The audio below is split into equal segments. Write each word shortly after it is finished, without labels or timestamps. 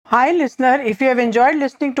Hi, listener. If you have enjoyed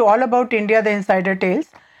listening to All About India, the Insider Tales,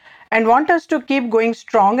 and want us to keep going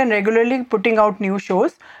strong and regularly putting out new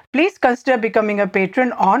shows, please consider becoming a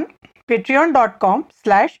patron on patreon.com/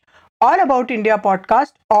 All About India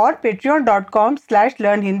podcast or patreon.com/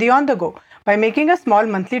 Learn Hindi on the go by making a small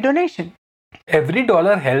monthly donation. Every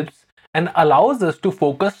dollar helps and allows us to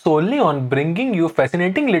focus solely on bringing you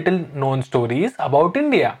fascinating little known stories about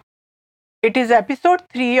India. It is episode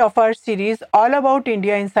 3 of our series All About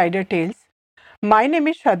India Insider Tales. My name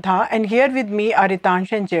is Shraddha, and here with me are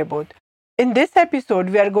Ritansh and Jaybodh. In this episode,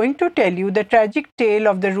 we are going to tell you the tragic tale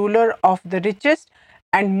of the ruler of the richest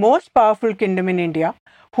and most powerful kingdom in India,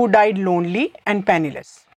 who died lonely and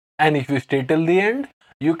penniless. And if you stay till the end,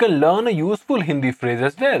 you can learn a useful Hindi phrase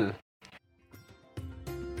as well.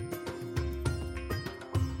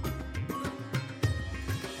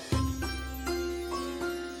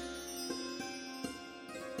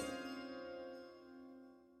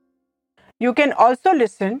 You can also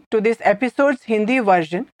listen to this episode's Hindi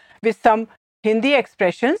version with some Hindi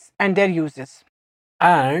expressions and their uses.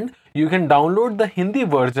 And you can download the Hindi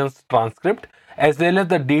version's transcript as well as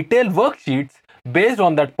the detailed worksheets based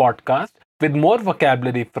on that podcast with more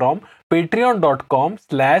vocabulary from patreon.com/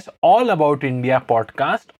 all about India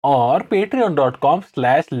podcast or patreon.com/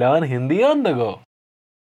 learn Hindi on the go.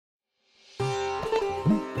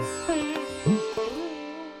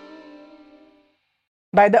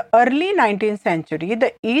 By the early 19th century,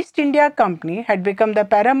 the East India Company had become the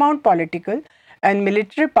paramount political and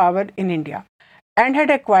military power in India and had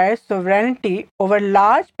acquired sovereignty over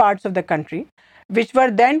large parts of the country, which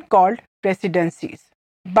were then called presidencies.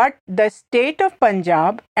 But the state of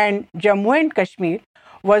Punjab and Jammu and Kashmir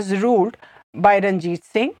was ruled by Ranjit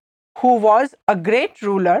Singh, who was a great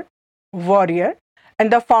ruler, warrior,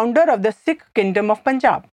 and the founder of the Sikh Kingdom of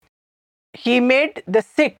Punjab. He made the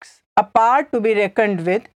Sikhs a power to be reckoned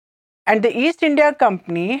with, and the East India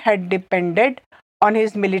Company had depended on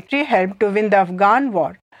his military help to win the Afghan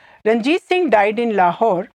War. Ranjit Singh died in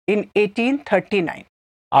Lahore in 1839.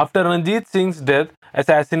 After Ranjit Singh's death,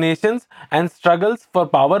 assassinations and struggles for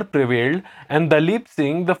power prevailed, and Dalip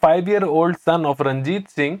Singh, the 5-year-old son of Ranjit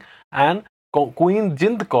Singh and Queen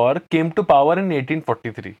Jind Kaur, came to power in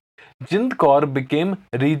 1843. Jind Kaur became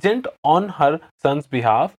regent on her son's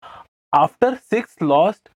behalf. After Sikhs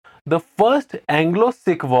lost the first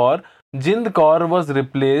Anglo-Sikh War, Jind Kaur was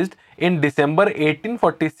replaced in December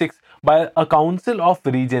 1846 by a council of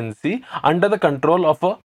regency under the control of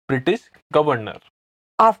a British governor.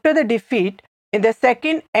 After the defeat in the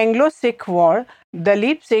Second Anglo-Sikh War,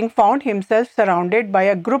 Dalip Singh found himself surrounded by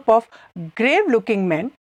a group of grave-looking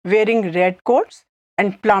men wearing red coats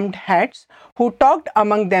and plumed hats who talked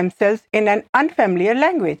among themselves in an unfamiliar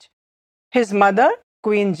language. His mother,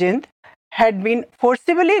 Queen Jind, had been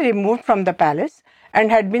forcibly removed from the palace and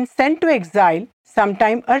had been sent to exile some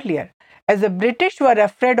time earlier, as the British were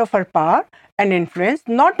afraid of her power and influence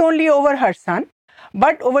not only over her son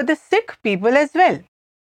but over the Sikh people as well.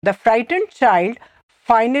 The frightened child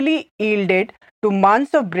finally yielded to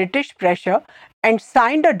months of British pressure and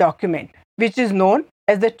signed a document which is known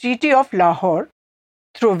as the Treaty of Lahore,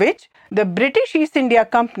 through which the British East India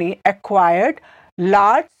Company acquired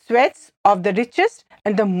large swaths of the richest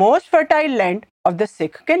and the most fertile land of the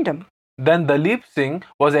Sikh kingdom. Then Dalip Singh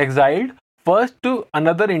was exiled first to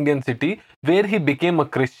another Indian city where he became a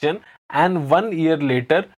Christian, and 1 year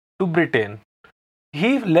later to Britain.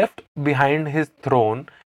 He left behind his throne,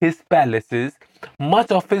 his palaces,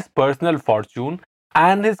 much of his personal fortune,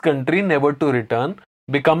 and his country never to return,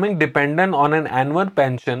 becoming dependent on an annual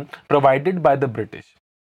pension provided by the British.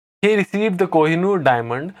 He received the Kohinoor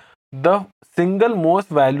diamond, the single most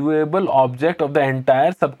valuable object of the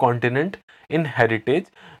entire subcontinent, in heritage,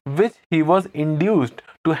 which he was induced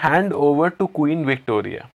to hand over to Queen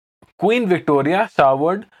Victoria. Queen Victoria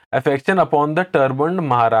showered affection upon the turbaned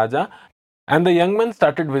Maharaja, and the young man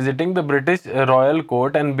started visiting the British royal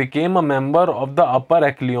court and became a member of the upper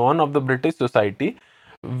echelon of the British society,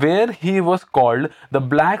 where he was called the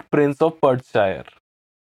Black Prince of Perthshire.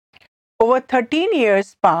 Over 13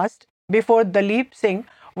 years passed before Dalip Singh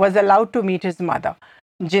was allowed to meet his mother,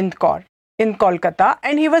 Jind Kaur, in Kolkata,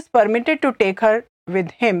 and he was permitted to take her with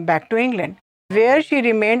him back to England, where she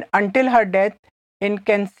remained until her death in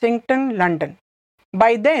Kensington, London.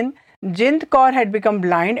 By then, Jind Kaur had become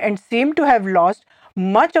blind and seemed to have lost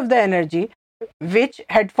much of the energy which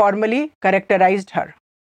had formerly characterized her.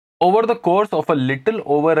 Over the course of a little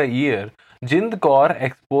over a year, Jind Kaur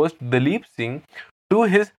exposed Dalip Singh to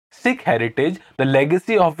his Sikh heritage, the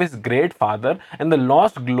legacy of his great father, and the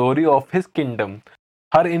lost glory of his kingdom.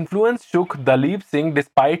 Her influence shook Dalip Singh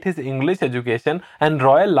despite his English education and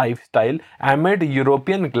royal lifestyle amid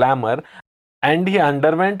European glamour, and he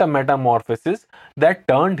underwent a metamorphosis that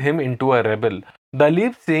turned him into a rebel.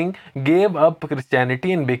 Dalip Singh gave up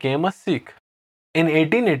Christianity and became a Sikh. In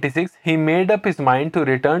 1886, he made up his mind to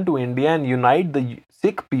return to India and unite the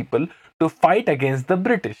Sikh people to fight against the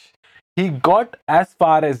British. He got as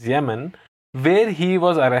far as Yemen, where he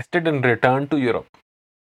was arrested and returned to Europe.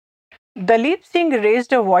 Dalip Singh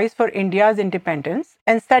raised a voice for India's independence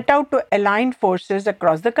and set out to align forces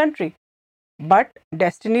across the country. But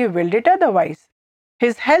destiny willed it otherwise.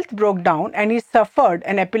 His health broke down and he suffered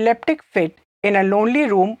an epileptic fit in a lonely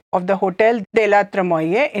room of the Hotel de la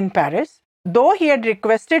Tremoille in Paris. Though he had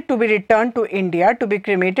requested to be returned to India to be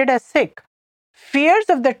cremated as Sikh, fears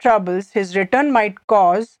of the troubles his return might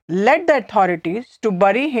cause led the authorities to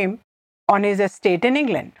bury him on his estate in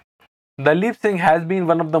England. Dalip Singh has been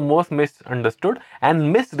one of the most misunderstood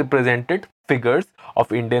and misrepresented figures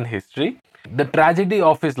of Indian history. The tragedy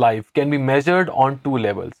of his life can be measured on two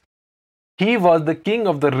levels. He was the king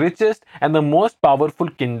of the richest and the most powerful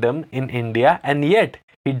kingdom in India, and yet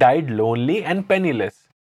he died lonely and penniless.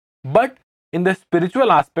 But in the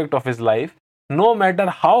spiritual aspect of his life, no matter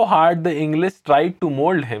how hard the English tried to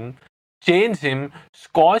mold him, change him,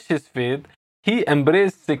 squash his faith, he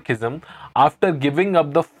embraced Sikhism after giving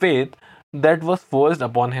up the faith that was forced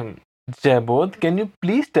upon him. Jaibodh, can you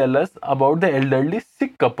please tell us about the elderly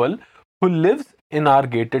Sikh couple who lives in our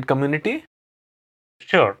gated community?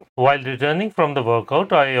 Sure. While returning from the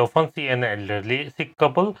workout, I often see an elderly Sikh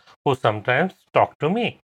couple who sometimes talk to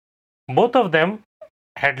me. Both of them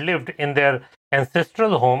had lived in their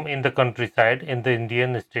ancestral home in the countryside in the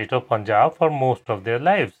Indian state of Punjab for most of their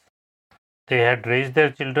lives. They had raised their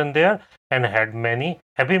children there and had many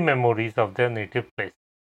happy memories of their native place.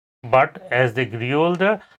 But as they grew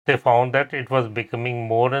older, they found that it was becoming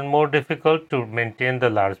more and more difficult to maintain the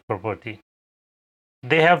large property.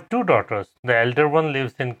 They have two daughters. The elder one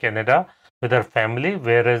lives in Canada with her family,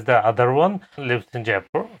 whereas the other one lives in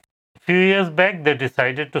Jaipur. A few years back, they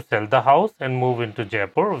decided to sell the house and move into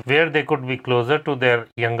Jaipur, where they could be closer to their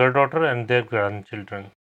younger daughter and their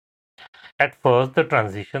grandchildren. At first, the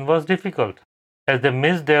transition was difficult, as they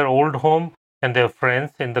missed their old home and their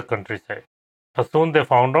friends in the countryside. But soon they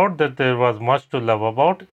found out that there was much to love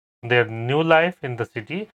about their new life in the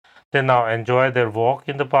city. They now enjoy their walk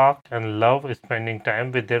in the park and love spending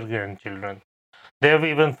time with their grandchildren. They have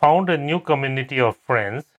even found a new community of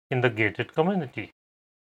friends in the gated community.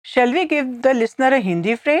 Shall we give the listener a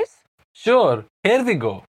Hindi phrase? Sure, here we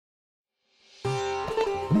go.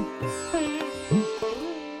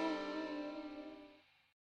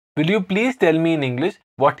 Will you please tell me in English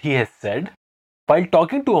what he has said? While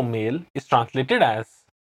talking to a male is translated as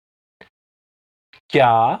क्या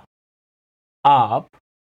आप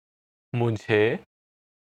मुझे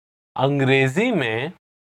अंग्रेजी में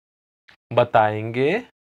बताएंगे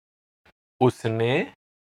उसने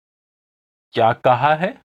क्या कहा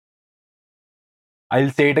है?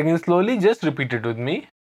 I'll say it again slowly, just repeat it with me.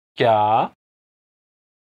 क्या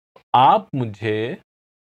आप मुझे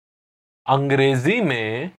अंग्रेजी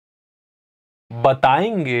में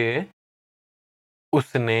बताएंगे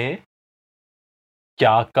उसने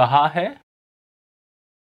क्या कहा है?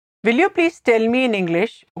 Will you please tell me in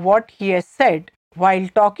English what he has said while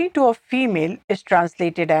talking to a female is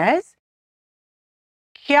translated as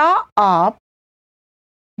क्या आप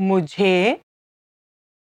मुझे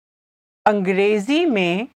अंग्रेजी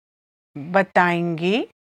में बताएंगी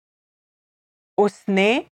उसने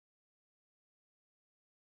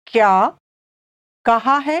क्या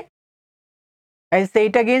कहा है? I'll say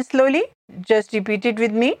it again slowly. Just repeat it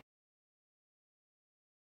with me.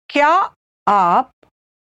 क्या आप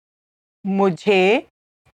मुझे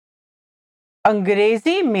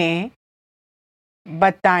अंग्रेजी में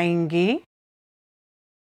बताएंगी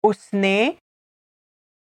उसने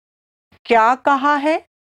क्या कहा है?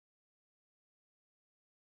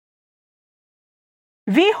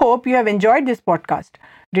 We hope you have enjoyed this podcast.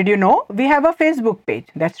 Did you know we have a Facebook page?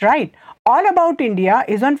 That's right. All About India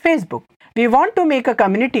is on Facebook. We want to make a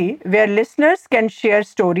community where listeners can share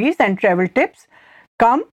stories and travel tips.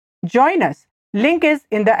 Come, join us. Link is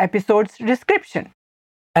in the episode's description.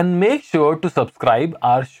 And make sure to subscribe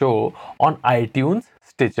our show on iTunes,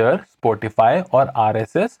 Stitcher, Spotify or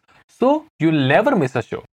RSS so you'll never miss a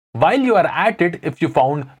show. While you are at it, if you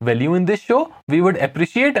found value in this show, we would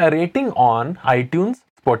appreciate a rating on iTunes,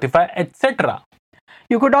 Spotify, etc.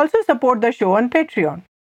 You could also support the show on Patreon.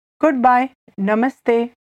 Goodbye.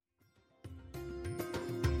 Namaste.